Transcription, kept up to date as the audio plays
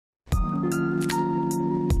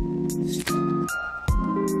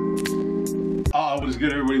What's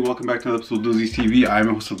good, everybody? Welcome back to another episode of Abdulaziz TV. I'm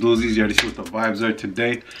your host Abdulaziz. You already see what the vibes are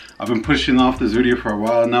today. I've been pushing off this video for a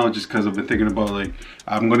while now just because I've been thinking about, like,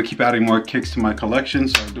 I'm going to keep adding more kicks to my collection,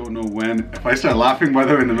 so I don't know when. If I start laughing, by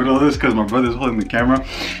the way, in the middle of this, because my brother's holding the camera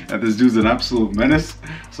and this dude's an absolute menace,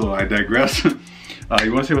 so I digress. You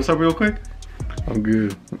want to say what's up real quick? I'm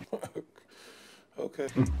good. Okay.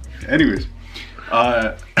 Anyways,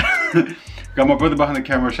 got my brother behind the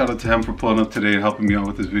camera. Shout out to him for pulling up today and helping me out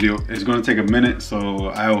with this video. It's going to take a minute, so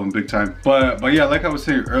I owe him big time. But yeah, like I was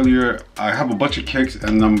saying earlier, I have a bunch of kicks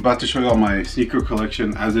and I'm about to show you all my sneaker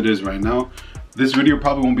collection as it is right now. This video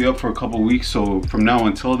probably won't be up for a couple weeks, so from now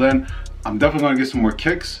until then, I'm definitely going to get some more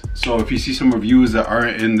kicks. So if you see some reviews that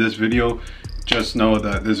aren't in this video, just know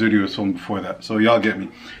that this video was filmed before that, so y'all get me.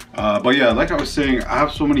 But yeah, like I was saying, I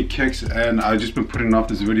have so many kicks and I've just been putting off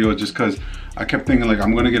this video just because I kept thinking, like,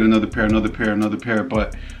 I'm gonna get another pair,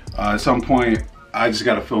 but at some point I just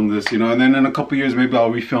gotta film this, you know, and then in a couple years maybe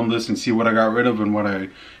I'll refilm this and see what I got rid of and what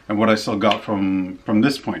I still got from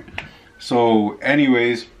this point. So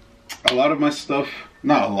anyways, a lot of my stuff,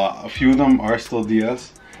 not a lot, a few of them are still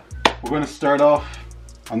DS. We're gonna start off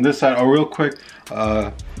on this side. Oh, real quick,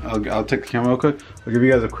 I'll take the camera real quick. I'll give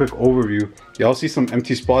you guys a quick overview. Y'all see some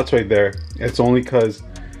empty spots right there. It's only because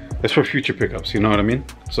it's for future pickups, you know what I mean?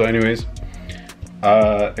 So anyways,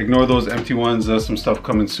 ignore those empty ones. There's some stuff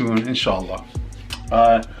coming soon, inshallah.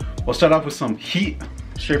 We'll start off with some heat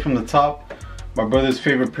straight from the top. My brother's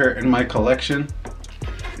favorite pair in my collection.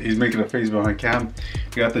 He's making a face behind cam.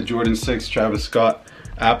 We got the Jordan 6 Travis Scott,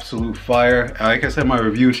 absolute fire. Like I said in my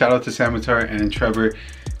review, shout out to Samatar and Trevor.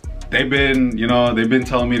 They've been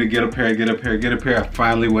telling me to get a pair. I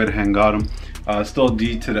finally went ahead and got them. Still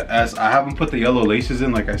D to the S. I haven't put the yellow laces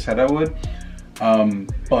in like I said I would,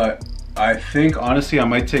 but I think honestly I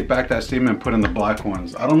might take back that statement and put in the black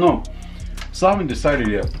ones. I don't know, still haven't decided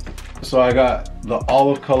yet. So I got the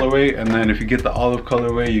olive colorway, and then if you get the olive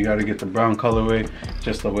colorway, you got to get the brown colorway,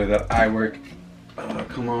 just the way that I work.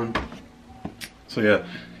 Come on. So yeah,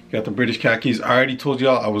 got the British khakis. I already told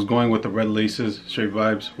y'all I was going with the red laces, straight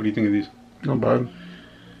vibes. What do you think of these? Not bad.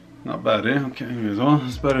 Not bad, eh? Okay, anyways, well,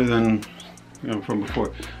 it's better than, you know, from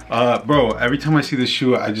before. Bro, every time I see this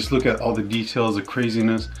shoe, I just look at all the details, the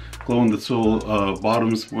craziness, glow in the soul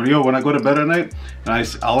bottoms. When I go to bed at night,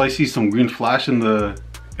 and all I see some green flash in the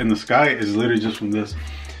sky is literally just from this.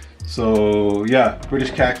 So yeah,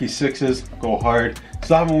 British khaki 6s, go hard.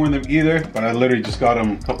 Still haven't worn them either, but I literally just got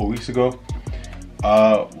them a couple weeks ago.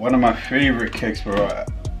 One of my favorite kicks, bro.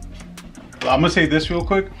 I'm gonna say this real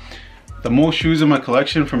quick. The most shoes in my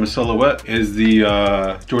collection from a silhouette is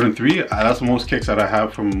the Jordan 3. That's the most kicks that I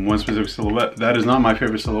have from one specific silhouette. That is not my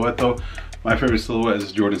favorite silhouette though. My favorite silhouette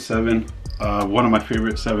is Jordan 7. One of my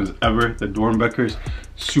favorite 7s ever, the Dornbeckers.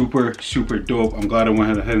 Super, super dope. I'm glad I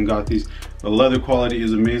went ahead and got these. The leather quality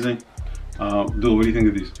is amazing. Dude, what do you think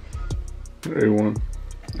of these? A1.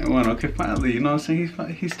 A1, okay, finally, you know what I'm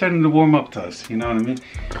saying? He's starting to warm up to us, you know what I mean?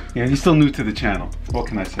 Yeah, he's still new to the channel. What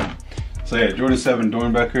can I say? So yeah, Jordan 7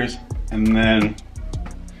 Dornbeckers. And then,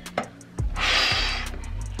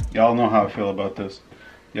 y'all know how I feel about this.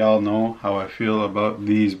 Y'all know how I feel about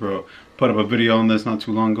these, bro. Put up a video on this not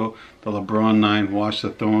too long ago. The LeBron 9 Watch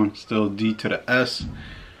the Throne, still D to the S.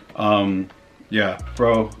 Yeah,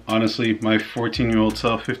 bro, honestly, my 14-year-old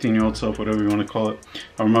self, 15-year-old self, whatever you want to call it.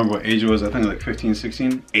 I remember what age it was. I think like 15,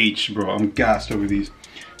 16. H, bro, I'm gassed over these.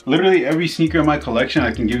 Literally every sneaker in my collection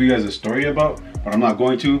I can give you guys a story about, but I'm not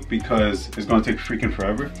going to because it's going to take freaking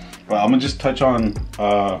forever. But I'm going to just touch on,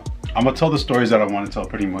 I'm going to tell the stories that I want to tell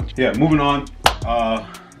pretty much. Yeah, moving on,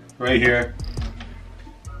 right here.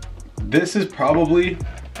 This is probably,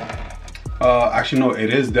 actually no,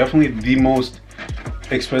 it is definitely the most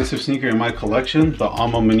expensive sneaker in my collection, the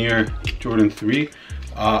Alma Manier Jordan 3.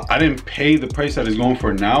 I didn't pay the price that it's going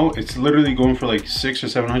for now. It's literally going for like $600 or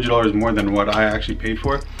 $700 more than what I actually paid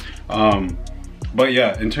for. But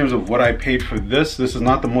yeah, in terms of what I paid for this is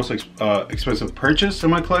not the most expensive purchase in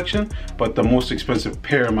my collection, but the most expensive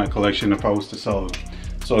pair in my collection if I was to sell them.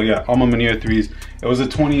 So yeah, Alma Manier 3s. It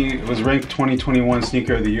was ranked 2021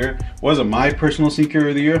 sneaker of the year. Wasn't my personal sneaker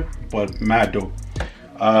of the year, but mad dope.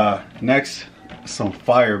 Next, some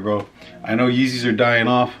fire, bro. I know Yeezys are dying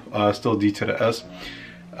off. Still D to the S.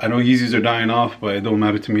 I know Yeezys are dying off, but it don't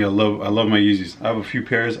matter to me. I love my Yeezys. I have a few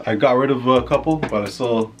pairs. I got rid of a couple, but I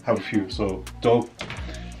still have a few, so dope.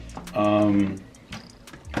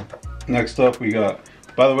 Next up we got,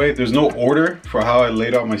 by the way, there's no order for how I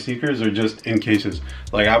laid out my sneakers. They're just in cases.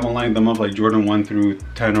 Like I haven't lined them up like Jordan 1 through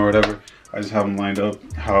 10 or whatever. I just have them lined up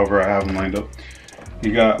however I have them lined up.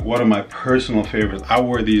 You got one of my personal favorites. I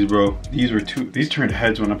wore these, bro. These turned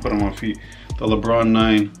heads when I put them on feet. The LeBron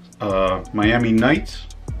 9 Miami Nights.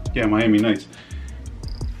 Yeah, Miami Nights.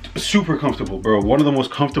 Super comfortable, bro. One of the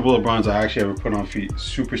most comfortable LeBrons I actually ever put on feet.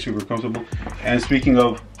 Super, super comfortable. And speaking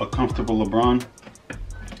of a comfortable LeBron,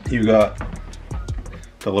 you got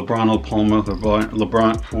the LeBron Old Palmer,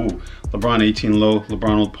 LeBron 18 low,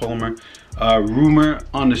 LeBron Old Palmer. Rumor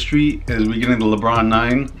on the street is we're getting the LeBron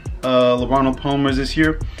 9 LeBron Old Palmers this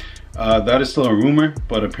year. That is still a rumor,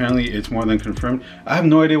 but apparently it's more than confirmed. I have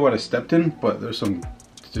no idea what I stepped in, but there's some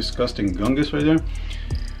disgusting gungus right there.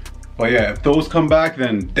 But yeah, if those come back,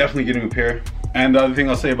 then definitely getting a pair. And the other thing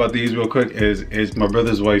I'll say about these real quick is my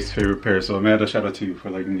brother's wife's favorite pair. So Amanda, shout out to you for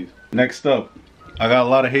liking these. Next up, I got a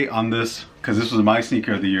lot of hate on this because this was my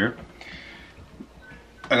sneaker of the year.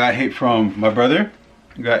 I got hate from my brother,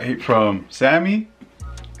 I got hate from Sammy,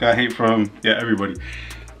 got hate from, yeah, everybody.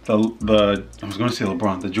 I was gonna say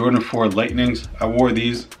LeBron, the Jordan 4 Lightnings. I wore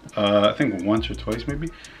these, I think once or twice maybe.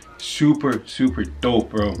 Super, super dope,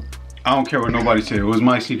 bro. I don't care what nobody said. It was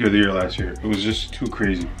my sneaker of the year last year. It was just too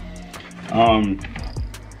crazy. In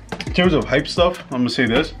terms of hype stuff, I'm gonna say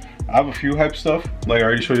this. I have a few hype stuff. Like I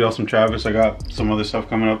already showed y'all some Travis. I got some other stuff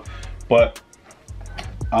coming up. But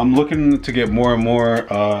I'm looking to get more and more.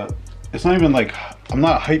 It's not even like, I'm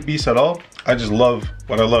not a hype beast at all. I just love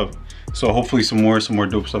what I love. So hopefully some more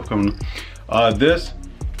dope stuff coming. I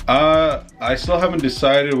still haven't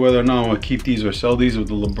decided whether or not I'm gonna keep these or sell these with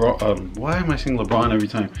the LeBron. Why am I saying LeBron every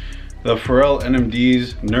time? The Pharrell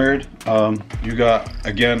NMDs Nerd. You got,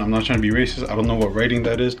 again, I'm not trying to be racist. I don't know what writing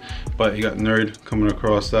that is, but you got Nerd coming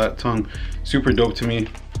across that tongue. Super dope to me.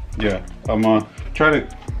 Yeah, I'm try to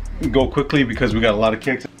go quickly because we got a lot of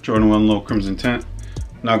kicks. Jordan 1 Low Crimson Tint.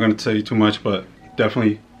 Not gonna tell you too much, but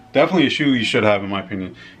definitely a shoe you should have in my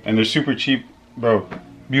opinion. And they're super cheap, bro.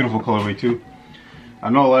 Beautiful colorway too. I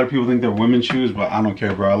know a lot of people think they're women's shoes, but I don't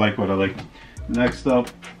care, bro. I like what I like. Next up,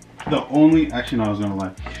 actually no, I was gonna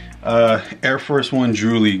lie. Air Force 1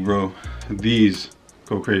 Drew League, bro. These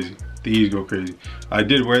go crazy. These go crazy. I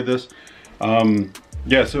did wear this.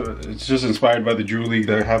 Yeah, so it's just inspired by the Drew League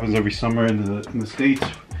that happens every summer in the States.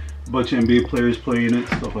 A bunch of NBA players playing it,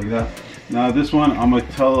 stuff like that. Now this one, I'm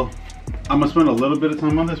gonna spend a little bit of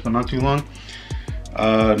time on this, but not too long.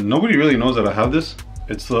 Nobody really knows that I have this.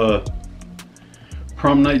 It's the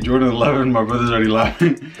Prom Night Jordan 11. My brother's already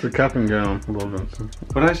laughing. It's a cap and gown.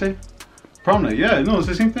 What did I say? Prom Night. Yeah, no, it's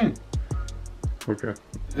the same thing. Okay.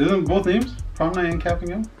 Isn't both names Prom Night and Cap and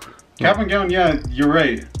Gown? Cap and Gown. Yeah, you're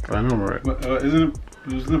right. I know, right? But isn't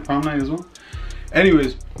it Prom Night as well?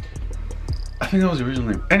 Anyways, I think that was the original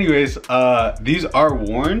name. Anyways, these are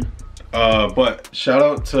worn. But shout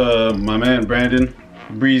out to my man Brandon,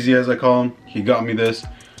 Breezy as I call him. He got me this.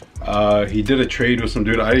 He did a trade with some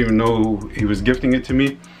dude. I didn't even know he was gifting it to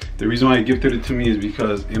me. The reason why he gifted it to me is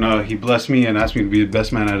because, you know, he blessed me and asked me to be the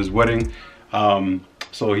best man at his wedding.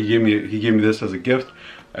 So he gave me this as a gift,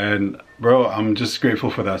 and bro, I'm just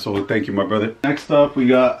grateful for that. So thank you, my brother. Next up, we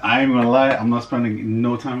got, I ain't gonna lie, I'm not spending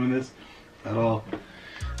no time on this at all.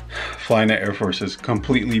 Flyknit Air Forces,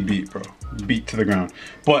 completely beat, bro. Beat to the ground.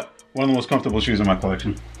 But one of the most comfortable shoes in my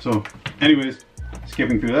collection. So anyways,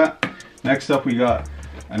 skipping through that. Next up, we got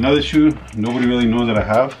another shoe nobody really knows that I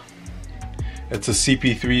have. It's a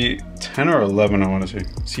CP3 10 or 11, I want to say.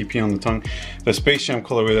 CP on the tongue. The Space Jam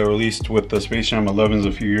colorway that released with the Space Jam 11s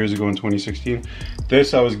a few years ago in 2016.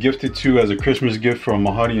 This I was gifted to as a Christmas gift from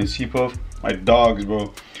Mahadi and C-Puff. My dogs,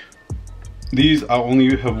 bro. These I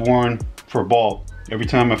only have worn for ball. Every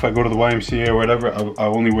time if I go to the YMCA or whatever, I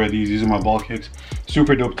only wear these. These are my ball kicks.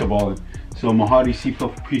 Super dope to ball in. So Mahadi,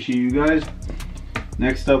 C-Puff, appreciate you guys.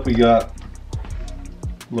 Next up, we got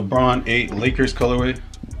LeBron 8 Lakers colorway.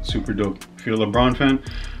 Super dope. If you're a LeBron fan,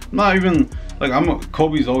 not even like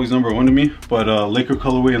Kobe's always #1 to me, but Laker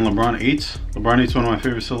colorway and LeBron 8s. LeBron 8's one of my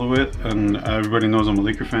favorite silhouette, and everybody knows I'm a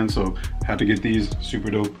Laker fan, so had to get these. Super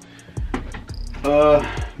dope.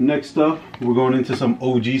 Next up, we're going into some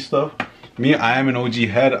OG stuff. Me, I am an OG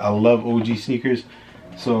head. I love OG sneakers,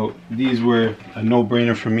 so these were a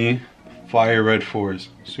no-brainer for me. Fire Red 4s,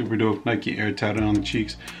 super dope. Nike Air tatted on the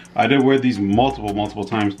cheeks. I did wear these multiple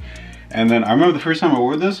times. And then I remember the first time I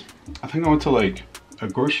wore this, I think I went to like a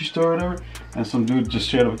grocery store or whatever, and some dude just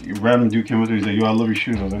straight up, random dude came with me, he's like, yo, I love your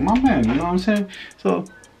shoes. I was like, my man, you know what I'm saying? So,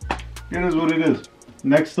 it is what it is.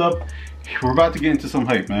 Next up, we're about to get into some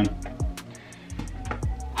hype, man.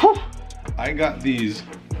 Whew. I got these.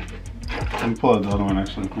 Let me pull out the other one,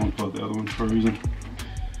 actually. I'm gonna pull out the other one for a reason.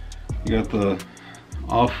 You got the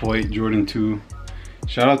Off-White Jordan 2.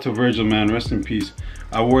 Shout out to Virgil, man, rest in peace.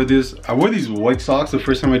 I wore these white socks the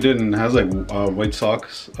first time I did, and it has like white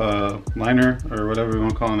socks liner or whatever you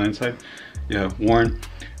want to call it on the inside. Yeah, worn.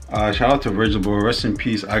 Shout out to Virgil, bro. Rest in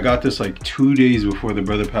peace. I got this like 2 days before the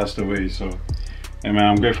brother passed away. So, hey man,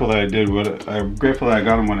 I'm grateful that I did I'm grateful that I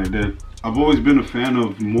got him when I did. I've always been a fan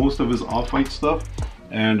of most of his off-white stuff,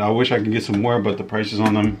 and I wish I could get some more, but the prices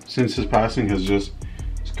on them since his passing has just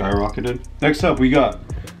skyrocketed. Next up, we got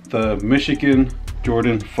the Michigan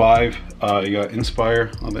Jordan 5. You got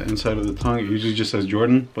Inspire on the inside of the tongue. It usually just says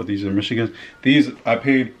Jordan, but these are Michigan. These I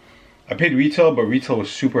paid retail, but retail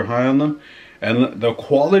was super high on them. And the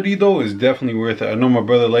quality though is definitely worth it. I know my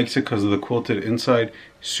brother likes it because of the quilted inside.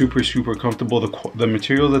 Super comfortable. The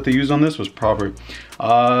material that they used on this was proper.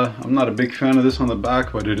 I'm not a big fan of this on the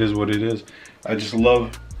back, but it is what it is. I just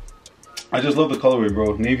love the colorway,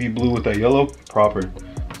 bro. Navy blue with that yellow, proper.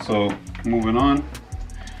 So moving on.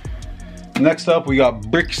 Next up, we got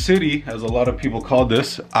Brick City, as a lot of people call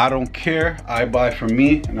this. I don't care. I buy for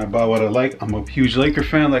me and I buy what I like. I'm a huge Laker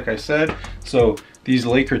fan, like I said. So these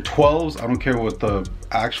Laker 12s, I don't care what the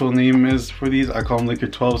actual name is for these. I call them Laker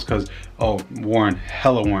 12s because, oh, worn,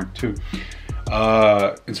 hella worn too.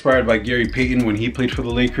 Inspired by Gary Payton when he played for the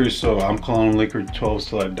Lakers. So I'm calling them Laker 12s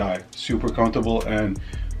till I die. Super comfortable, and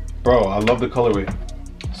bro, I love the colorway.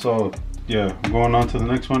 So yeah, going on to the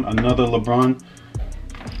next one. Another LeBron.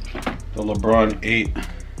 The LeBron 8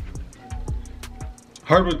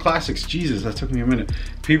 hardwood classics. Jesus, that took me a minute.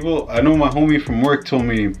 People, I know my homie from work asked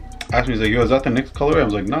me, he's like, yo, is that the next color? I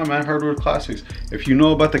was like, nah man, hardwood classics. If you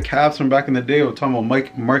know about the Cavs from back in the day, I was talking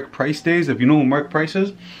about Mark Price days. If you know who Mark Price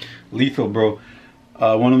is, lethal, bro.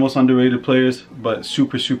 One of the most underrated players, but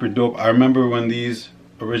super dope. I remember when these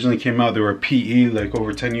originally came out, they were PE like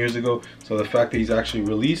over 10 years ago. So the fact that he's actually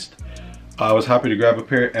released, I was happy to grab a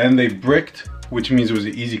pair. And they bricked, which means it was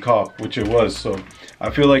an easy cop, which it was. So I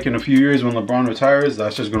feel like in a few years when LeBron retires,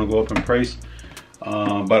 that's just gonna go up in price.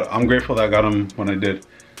 But I'm grateful that I got them when I did.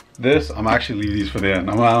 This, I'm actually leave these for the end.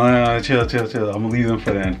 I'm gonna chill. I'm gonna leave them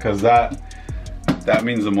for the end because that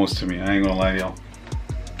means the most to me. I ain't gonna lie to y'all.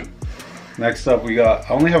 Next up, we got,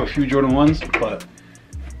 I only have a few Jordan 1s, but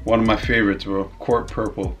one of my favorites, bro. Court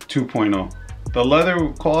Purple 2.0. The leather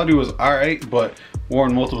quality was alright, but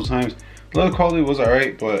worn multiple times. The leather quality was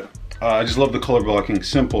alright, but I just love the color blocking.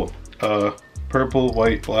 Simple. Purple,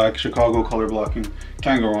 white, black, Chicago color blocking.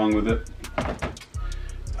 Can't go wrong with it.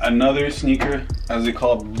 Another sneaker, as they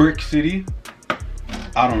call it, Brick City.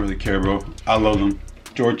 I don't really care, bro. I love them.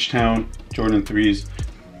 Georgetown, Jordan 3s.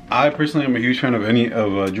 I personally am a huge fan of any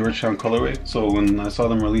of Georgetown colorway. So when I saw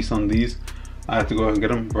them release on these, I had to go ahead and get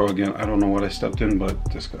them. Bro, again, I don't know what I stepped in, but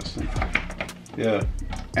disgusting. Yeah.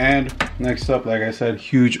 And next up, like I said,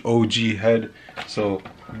 huge OG head. So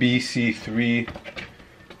BC3,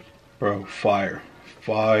 bro, fire.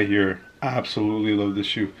 Absolutely love this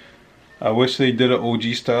shoe. I wish they did an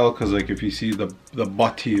OG style, because like if you see the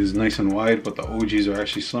body is nice and wide, but the OGs are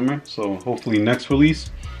actually slimmer. So hopefully next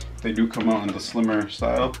release they do come out in the slimmer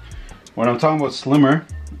style. When I'm talking about slimmer,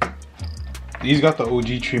 these got the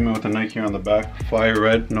OG treatment with the Nike on the back. Fire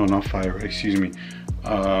red, no, not fire red, excuse me.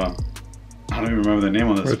 I don't even remember the name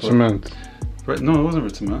on this. Red cement. No, it wasn't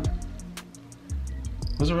red cement.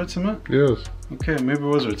 Was it red cement? Yes. Okay, maybe it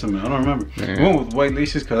was red cement. I don't remember. Yeah. We went with white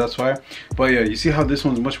laces because that's fire. But yeah, you see how this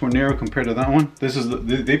one's much more narrow compared to that one? This is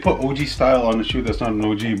they put OG style on the shoe that's not an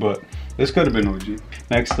OG, but this could have been OG.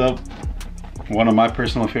 Next up, one of my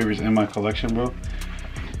personal favorites in my collection, bro.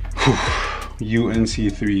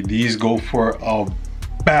 UNC3. These go for a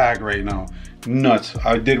bag right now. Nuts.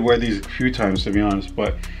 I did wear these a few times, to be honest,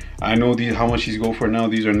 but I know how much these go for now.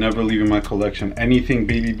 These are never leaving my collection. Anything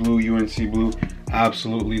baby blue, UNC blue,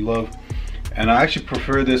 absolutely love. And I actually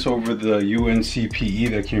prefer this over the UNC PE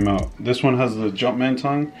that came out. This one has the Jumpman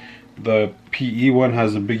tongue. The PE one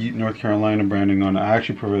has the big North Carolina branding on it. I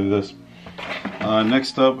actually prefer this.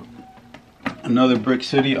 Next up, another Brick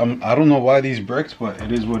City. I don't know why these bricks, but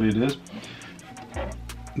it is what it is.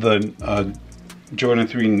 The Jordan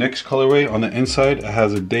 3 Knicks colorway. On the inside, it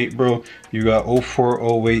has a date, bro. You got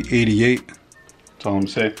 040888. That's all I'm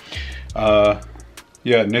saying.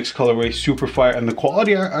 Yeah, Knicks colorway, super fire. And the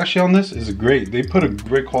quality actually on this is great. They put a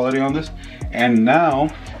great quality on this. And now,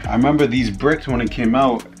 I remember these bricks when it came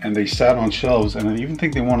out and they sat on shelves, and I even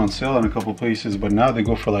think they went on sale in a couple places, but now they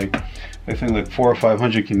go for like, I think like 400 or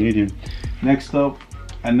 500 Canadian. Next up,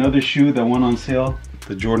 another shoe that went on sale,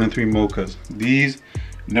 the Jordan 3 Mochas. These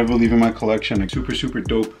never leaving my collection. Like super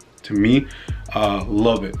dope to me.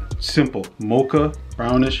 Love it. Simple. Mocha,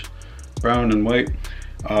 brownish, brown and white.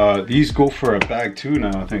 These go for a bag too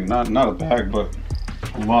now, I think. Not a bag, but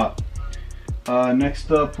a lot.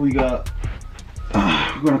 Next up, we got,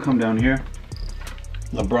 we're gonna come down here.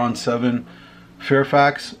 LeBron 7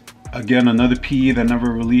 Fairfax. Again, another PE that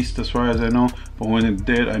never released as far as I know, but when it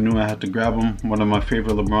did, I knew I had to grab them. One of my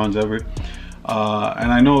favorite LeBrons ever.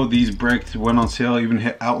 And I know these breaks went on sale, even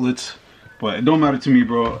hit outlets, but it don't matter to me,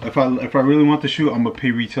 bro. If I really want the shoe, I'm gonna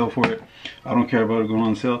pay retail for it. I don't care about it going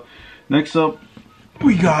on sale. Next up,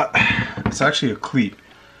 we got, it's actually a cleat.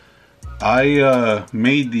 I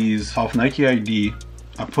made these off Nike ID.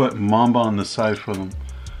 I put Mamba on the side for them.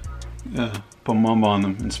 Yeah, put Mamba on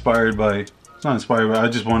them. Inspired by, it's not inspired by, I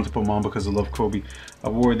just wanted to put Mamba because I love Kobe. I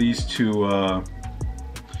wore these to, when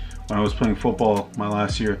I was playing football my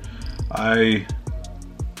last year. I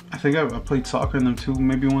think I played soccer in them too,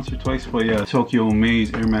 maybe once or twice, but yeah, Tokyo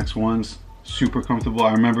Maze Air Max 1s, super comfortable.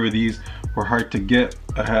 I remember these were hard to get.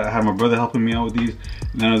 I had my brother helping me out with these,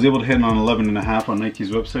 and then I was able to hit on 11.5 on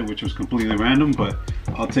Nike's website, which was completely random, but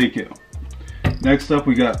I'll take it. Next up,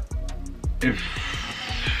 we got, it's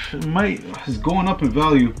going up in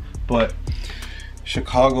value, but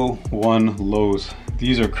Chicago 1 lows.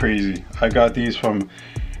 These are crazy. I got these from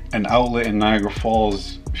an outlet in Niagara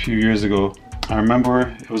Falls a few years ago. I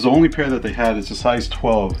remember it was the only pair that they had. It's a size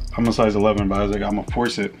 12. I'm a size 11, but I was like, I'm gonna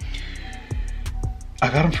force it. I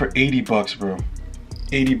got them for 80 bucks, bro.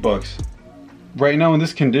 80 bucks. Right now in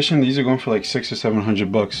this condition, these are going for like 600 or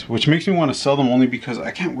 700 bucks, which makes me want to sell them only because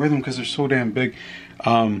I can't wear them because they're so damn big.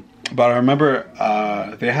 But I remember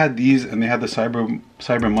they had these and they had the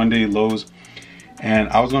Cyber Monday lows, and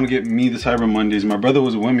I was gonna get me the Cyber Mondays. My brother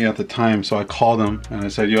was with me at the time, so I called him and I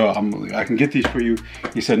said, yo, I can get these for you.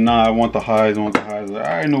 He said, nah, I want the highs, I want the highs. I was like,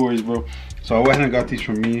 all right, no worries, bro. So I went ahead and got these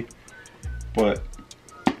from me, but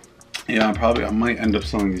yeah, I might end up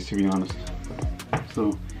selling these, to be honest.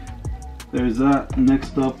 So there's that.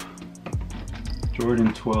 Next up,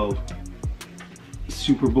 Jordan 12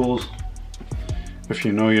 Super Bowls. If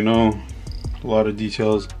you know, you know. A lot of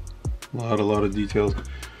details, a lot of details.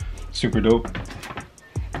 Super dope.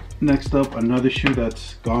 Next up, another shoe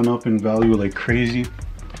that's gone up in value like crazy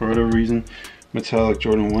for whatever reason. Metallic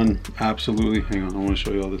Jordan 1. Absolutely, hang on, I want to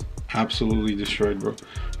show you all this. Absolutely destroyed, bro.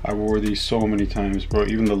 I wore these so many times, bro.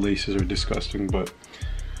 Even the laces are disgusting, but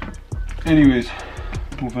anyways,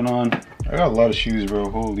 moving on. I got a lot of shoes, bro.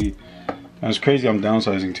 Holy, and it's crazy I'm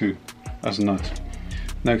downsizing too. That's nuts.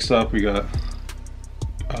 Next up, we got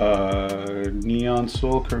Neon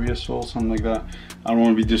Soul, Korea Soul, something like that. I don't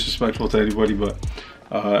want to be disrespectful to anybody, but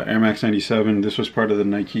Air Max 97. This was part of the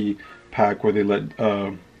Nike pack where they let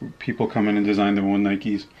people come in and design their own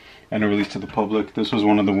Nikes and released to the public. This was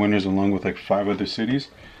one of the winners along with like 5 other cities.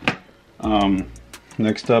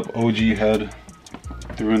 Next up, OG head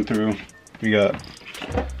through and through. We got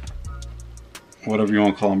whatever you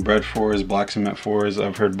want to call them, bread 4s, black cement 4s.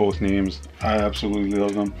 I've heard both names. I absolutely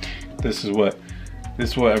love them. This is what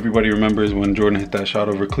everybody remembers when Jordan hit that shot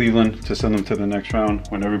over Cleveland to send them to the next round,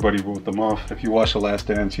 when everybody wrote them off. If you watch The Last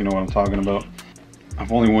Dance, you know what I'm talking about.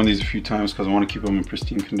 I've only worn these a few times because I want to keep them in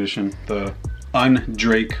pristine condition. The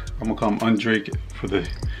Undrake, I'm gonna call them Undrake for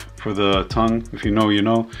the tongue. If you know, you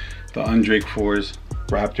know. The Undrake 4s,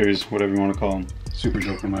 Raptors, whatever you want to call them. Super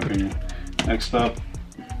dope in my opinion. Next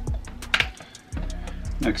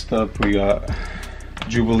up, we got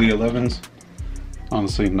Jubilee 11s.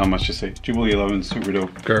 Honestly, not much to say. Jubilee 11s, super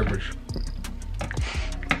dope. Garbage.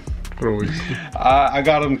 Always. I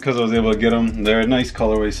got them because I was able to get them. They're a nice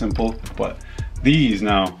colorway, simple. But these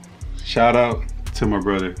now, shout out to my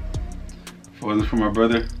brother. If it wasn't for my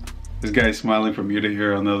brother, this guy's smiling from ear to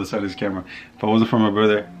ear on the other side of his camera. If it wasn't for my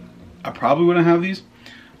brother, I probably wouldn't have these.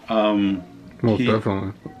 Most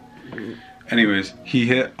definitely. Anyways, he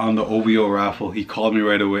hit on the OVO raffle. He called me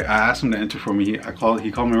right away. I asked him to enter for me. He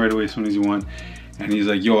called me right away as soon as he won. And he's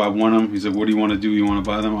like, yo, I won them. He's like, what do you want to do? You want to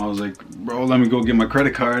buy them? I was like, bro, let me go get my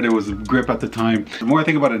credit card. It was a grip at the time. The more I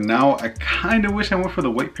think about it now, I kind of wish I went for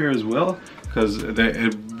the white pair as well, because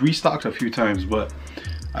it restocked a few times, but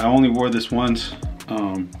I only wore this once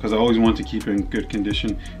because I always wanted to keep it in good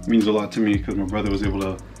condition. It means a lot to me because my brother was able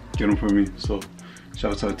to get them for me. So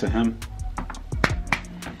shouts out to him.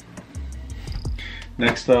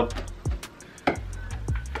 Next up,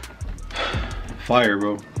 fire,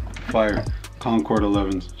 bro, fire. Concord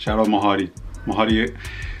 11s. Shout out Mahadi. Mahadi,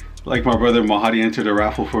 like my brother, Mahadi entered a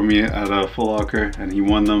raffle for me at a Foot Locker and he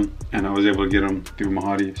won them, and I was able to get them through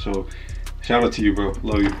Mahadi. So shout out to you, bro.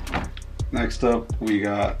 Love you. Next up, we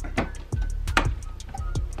got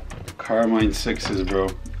Carmine 6s, bro.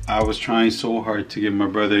 I was trying so hard to get my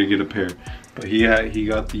brother to get a pair, but he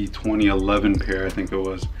got the 2011 pair, I think it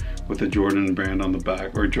was, with the Jordan brand on the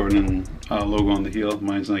back, or Jordan logo on the heel.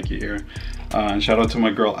 Mine's Nike Air. And shout out to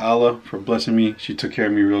my girl Alla for blessing me. She took care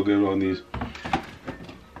of me real good on these.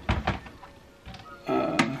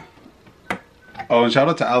 Oh, and shout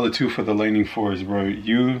out to Ala too for the Lightning 4s, bro.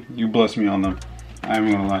 You blessed me on them. I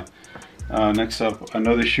ain't gonna lie. Next up,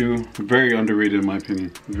 another shoe, very underrated in my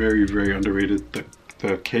opinion. Very, very underrated. The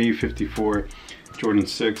K54 Jordan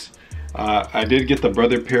 6. I did get the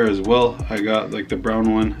brother pair as well. I got like the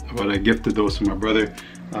brown one, but I gifted those to my brother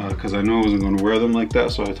because I knew I wasn't going to wear them like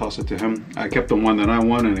that, so I tossed it to him. I kept the one that I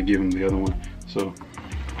wanted and I gave him the other one. So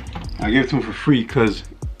I gave it to him for free because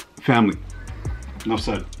family. Enough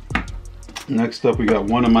said. Next up, we got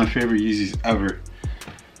one of my favorite Yeezys ever.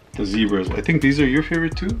 The Zebras. I think these are your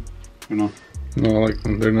favorite too? You know? No, I like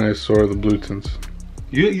them. They're nice. So are the blue tints.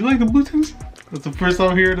 You like the blue tints? That's the first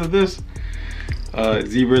time hearing of this.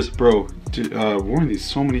 Zebras, bro. Worn these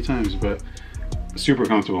so many times, but super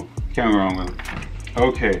comfortable. Can't go wrong with them.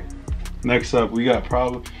 Okay. Next up, we got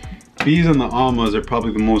probably these and the Almas are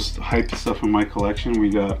probably the most hyped stuff in my collection. We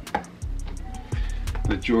got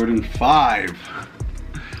the Jordan 5.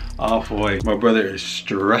 Oh boy, my brother is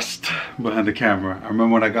stressed behind the camera. I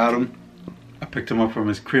remember when I got him, I picked him up from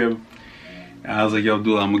his crib, and I was like, yo,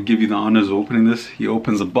 Abdullah, I'm gonna give you the honors of opening this. He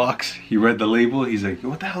opens the box, he read the label, he's like,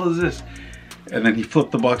 what the hell is this? And then he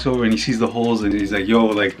flipped the box over and he sees the holes and he's like, yo,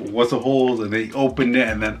 like, what's the holes? And then he opened it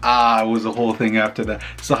and then, it was the whole thing after that.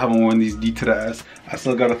 Still haven't worn these D to the S. I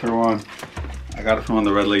still gotta throw on,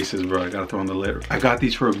 the red laces, bro. I gotta throw on the lid. I got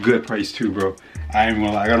these for a good price too, bro. I ain't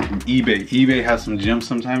gonna lie, I got them from eBay. eBay has some gems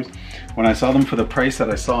sometimes. When I saw them for the price that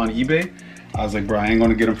I saw on eBay, I was like, bro, I ain't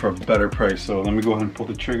gonna get them for a better price. So let me go ahead and pull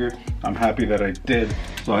the trigger. I'm happy that I did.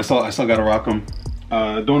 So I still gotta rock them.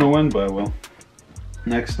 Don't know when, but I will.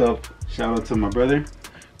 Next up, shout out to my brother,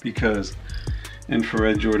 because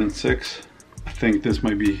Infrared Jordan 6, I think this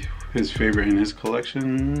might be his favorite in his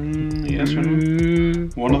collection. Yes or no?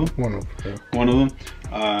 One of them? One of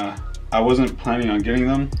them. I wasn't planning on getting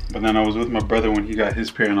them, but then I was with my brother when he got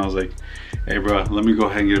his pair and I was like, hey bro, let me go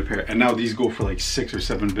ahead and get a pair. And now these go for like 6 or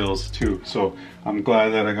 7 bills too. So I'm glad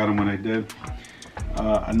that I got them when I did.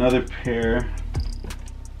 Another pair,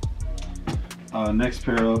 next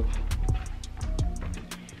pair up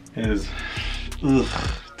is,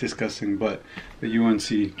 disgusting, but the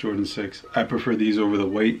UNC Jordan 6. I prefer these over the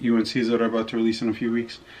white UNCs that are about to release in a few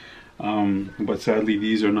weeks. But sadly,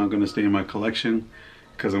 these are not gonna stay in my collection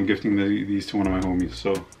because I'm gifting these to one of my homies.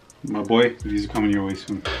 So my boy, these are coming your way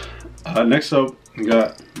soon. Next up, we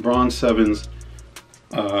got Bronze 7s,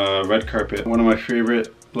 red carpet. One of my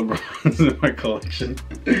favorite LeBrons in my collection.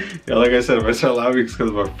 Yeah, like I said, if I start laughing, it's because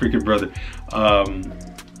of my freaking brother.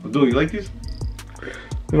 Abdul, you like these?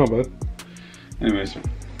 They're not bad. Anyways,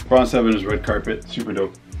 Bronze 7 is red carpet, super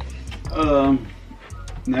dope.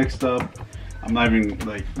 Next up, I'm not even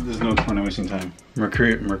like, there's no point in wasting time.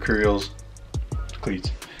 Mercurials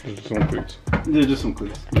cleats. They're just some cleats. They're just some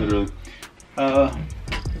cleats, literally.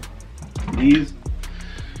 These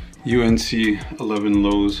UNC 11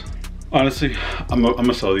 lows. Honestly, I'm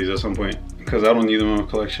gonna sell these at some point because I don't need them in my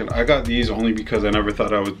collection. I got these only because I never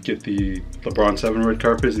thought I would get the LeBron 7 red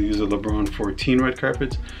carpets. These are LeBron 14 red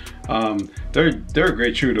carpets. They're a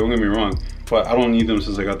great shoe, don't get me wrong, but I don't need them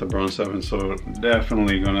since I got the Bronze 7, so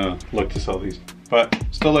definitely gonna look to sell these, but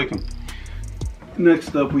still like them.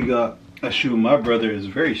 Next up, we got a shoe my brother is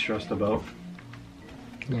very stressed about.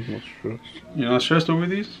 Not much stress. You're not stressed over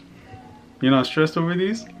these? You're not stressed over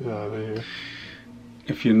these? Yeah, they're here.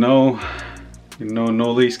 If you know, you know,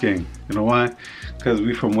 no lace gang. You know why? Because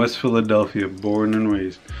we from West Philadelphia, born and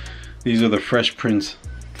raised. These are the Fresh Prince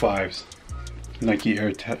 5s. Nike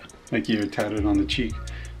Air tatted on the cheek.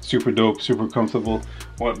 Super dope, super comfortable.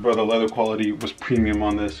 What, bro, the leather quality was premium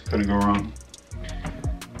on this. Couldn't go wrong.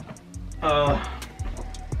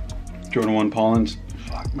 Jordan 1 Pollens.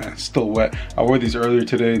 Fuck, man, it's still wet. I wore these earlier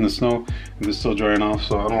today in the snow, and they're still drying off,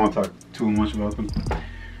 so I don't want to talk too much about them.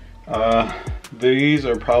 These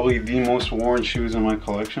are probably the most worn shoes in my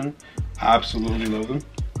collection. Absolutely love them.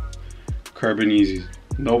 Carbon Yeezys.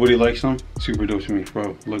 Nobody likes them. Super dope to me,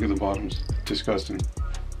 bro. Look at the bottoms. Disgusting.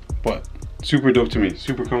 But super dope to me.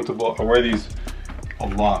 Super comfortable. I wear these a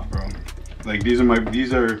lot, bro. Like these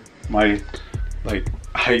are my like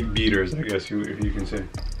height beaters, I guess if you can say.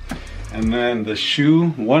 And then the shoe,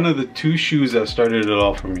 one of the 2 shoes that started it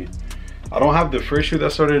all for me. I don't have the first shoe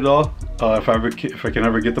that started it all. If I can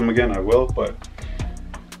ever get them again, I will. But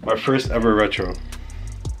my first ever retro,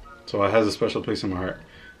 so it has a special place in my heart.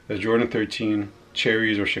 The Jordan 13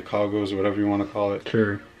 Cherries or Chicago's, or whatever you want to call it.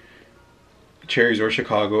 Cherries or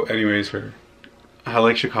Chicago. Anyways, I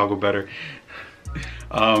like Chicago better.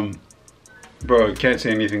 Bro, can't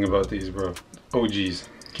say anything about these, bro. OGs,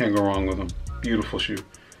 can't go wrong with them. Beautiful shoe.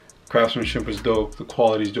 Craftsmanship is dope. The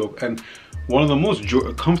quality's dope. And one of the most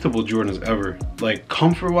comfortable Jordans ever. Like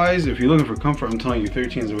comfort wise, if you're looking for comfort, I'm telling you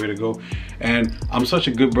 13 is the way to go. And I'm such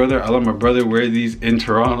a good brother. I let my brother wear these in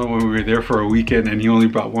Toronto when we were there for a weekend, and he only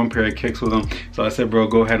brought one pair of kicks with him. So I said, bro,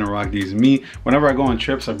 go ahead and rock these. Me, whenever I go on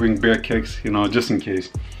trips, I bring bare kicks, you know, just in case.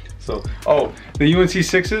 So, oh, the UNC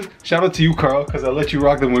 6s, shout out to you, Carl, because I let you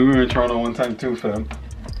rock them when we were in Toronto one time too, fam.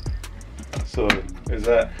 So there's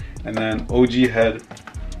that. And then OG head.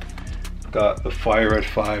 Got the fire red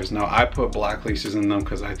 5s. Now I put black laces in them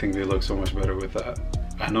because I think they look so much better with that.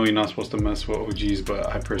 I know you're not supposed to mess with OGs, but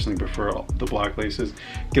I personally prefer the black laces.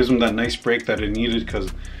 Gives them that nice break that it needed,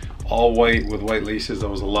 because all white with white laces, that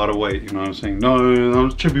was a lot of white, you know what I'm saying? No,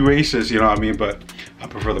 it should be racist, you know what I mean? But I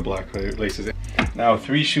prefer the black laces. Now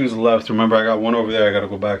 3 shoes left. Remember, I got one over there I gotta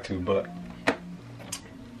go back to, but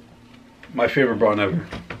my favorite Braun ever,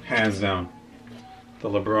 hands down, the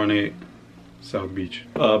LeBron 8 South Beach.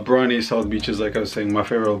 Braun 8 South Beach is, like I was saying, my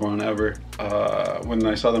favorite LeBron ever. When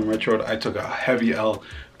I saw them retroed, I took a heavy L,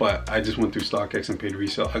 but I just went through StockX and paid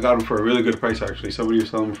resale. I got them for a really good price actually. Somebody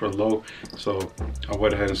was selling them for low, so I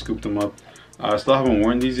went ahead and scooped them up. I still haven't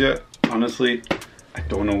worn these yet. Honestly, I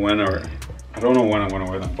don't know when I'm gonna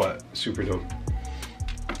wear them, but super dope.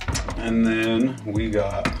 And then we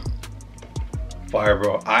got fire,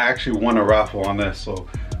 bro. I actually won a raffle on this, so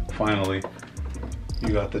finally. You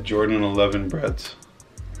got the Jordan 11 Breads.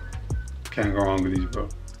 Can't go wrong with these, bro.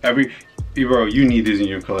 Bro, you need these in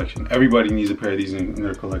your collection. Everybody needs a pair of these in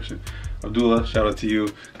their collection. Abdullah, shout out to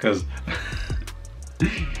you, because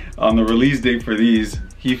on the release date for these,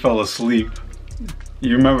 he fell asleep.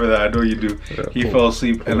 You remember that, I know you do. Yeah, he fell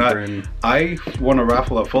asleep, and I won a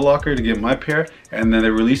raffle at Foot Locker to get my pair, and then they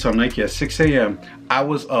released on Nike at 6 a.m. I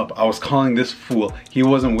was up, I was calling this fool. He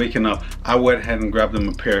wasn't waking up. I went ahead and grabbed him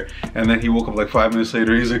a pair, and then he woke up like 5 minutes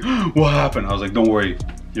later. He's like, what happened? I was like, don't worry,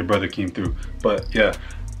 your brother came through. But yeah,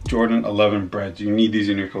 Jordan 11 Breads. You need these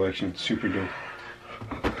in your collection, super dope.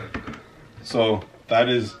 So that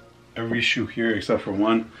is every shoe here except for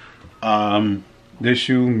one. This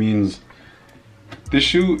shoe means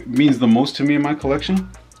the most to me in my collection.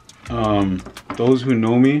 Those who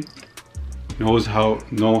know me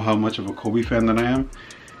know how much of a Kobe fan that I am.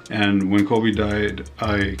 And when Kobe died,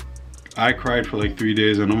 I cried for like 3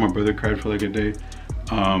 days. I know my brother cried for like a day.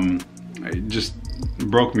 It just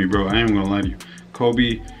broke me, bro. I ain't gonna lie to you.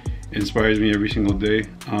 Kobe inspires me every single day.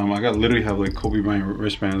 I literally have like Kobe Bryant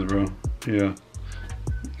wristbands, bro. Yeah,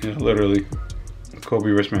 literally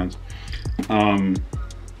Kobe wristbands.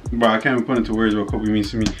 Bro, I can't even put into words what Kobe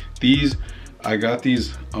means to me. I got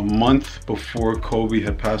these a month before Kobe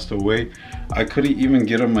had passed away. I couldn't even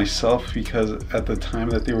get them myself because at the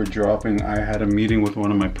time that they were dropping, I had a meeting with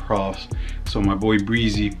one of my profs. So my boy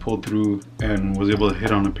Breezy pulled through and was able to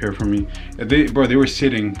hit on a pair for me. They were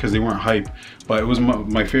sitting because they weren't hype, but it was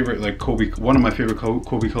my favorite, like Kobe, one of my favorite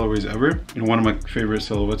Kobe colorways ever, and one of my favorite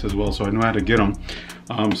silhouettes as well. So I knew how to get them.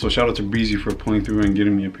 So shout out to Breezy for pulling through and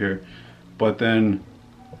getting me a pair. But then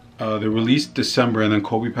they released December, and then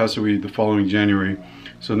Kobe passed away the following January.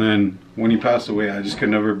 So then when he passed away, I just could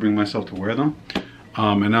never bring myself to wear them.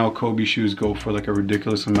 And now Kobe shoes go for like a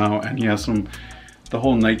ridiculous amount, and he has the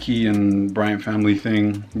whole Nike and Bryant family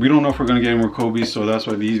thing. We don't know if we're gonna get any more Kobe's, so that's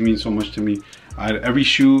why these mean so much to me. Every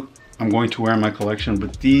shoe I'm going to wear in my collection,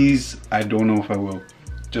 but these I don't know if I will,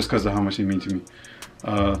 just because of how much they mean to me.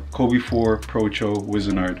 Kobe 4 Pro Cho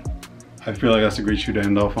Wizenard. I feel like that's a great shoe to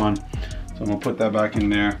end off on. So I'm gonna put that back in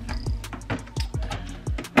there.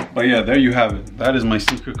 But yeah, there you have it. That is my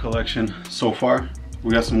sneaker collection so far.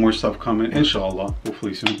 We got some more stuff coming, inshallah,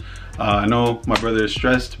 hopefully soon. I know my brother is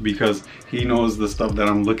stressed because he knows the stuff that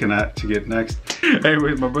I'm looking at to get next.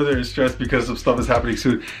 Anyways, my brother is stressed because some stuff is happening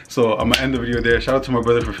soon. So I'm gonna end the video there. Shout out to my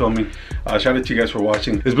brother for filming. Shout out to you guys for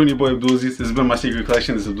watching. It's been your boy Abdulaziz. This has been my secret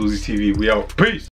collection. This is Abdulaziz TV. We out. Peace.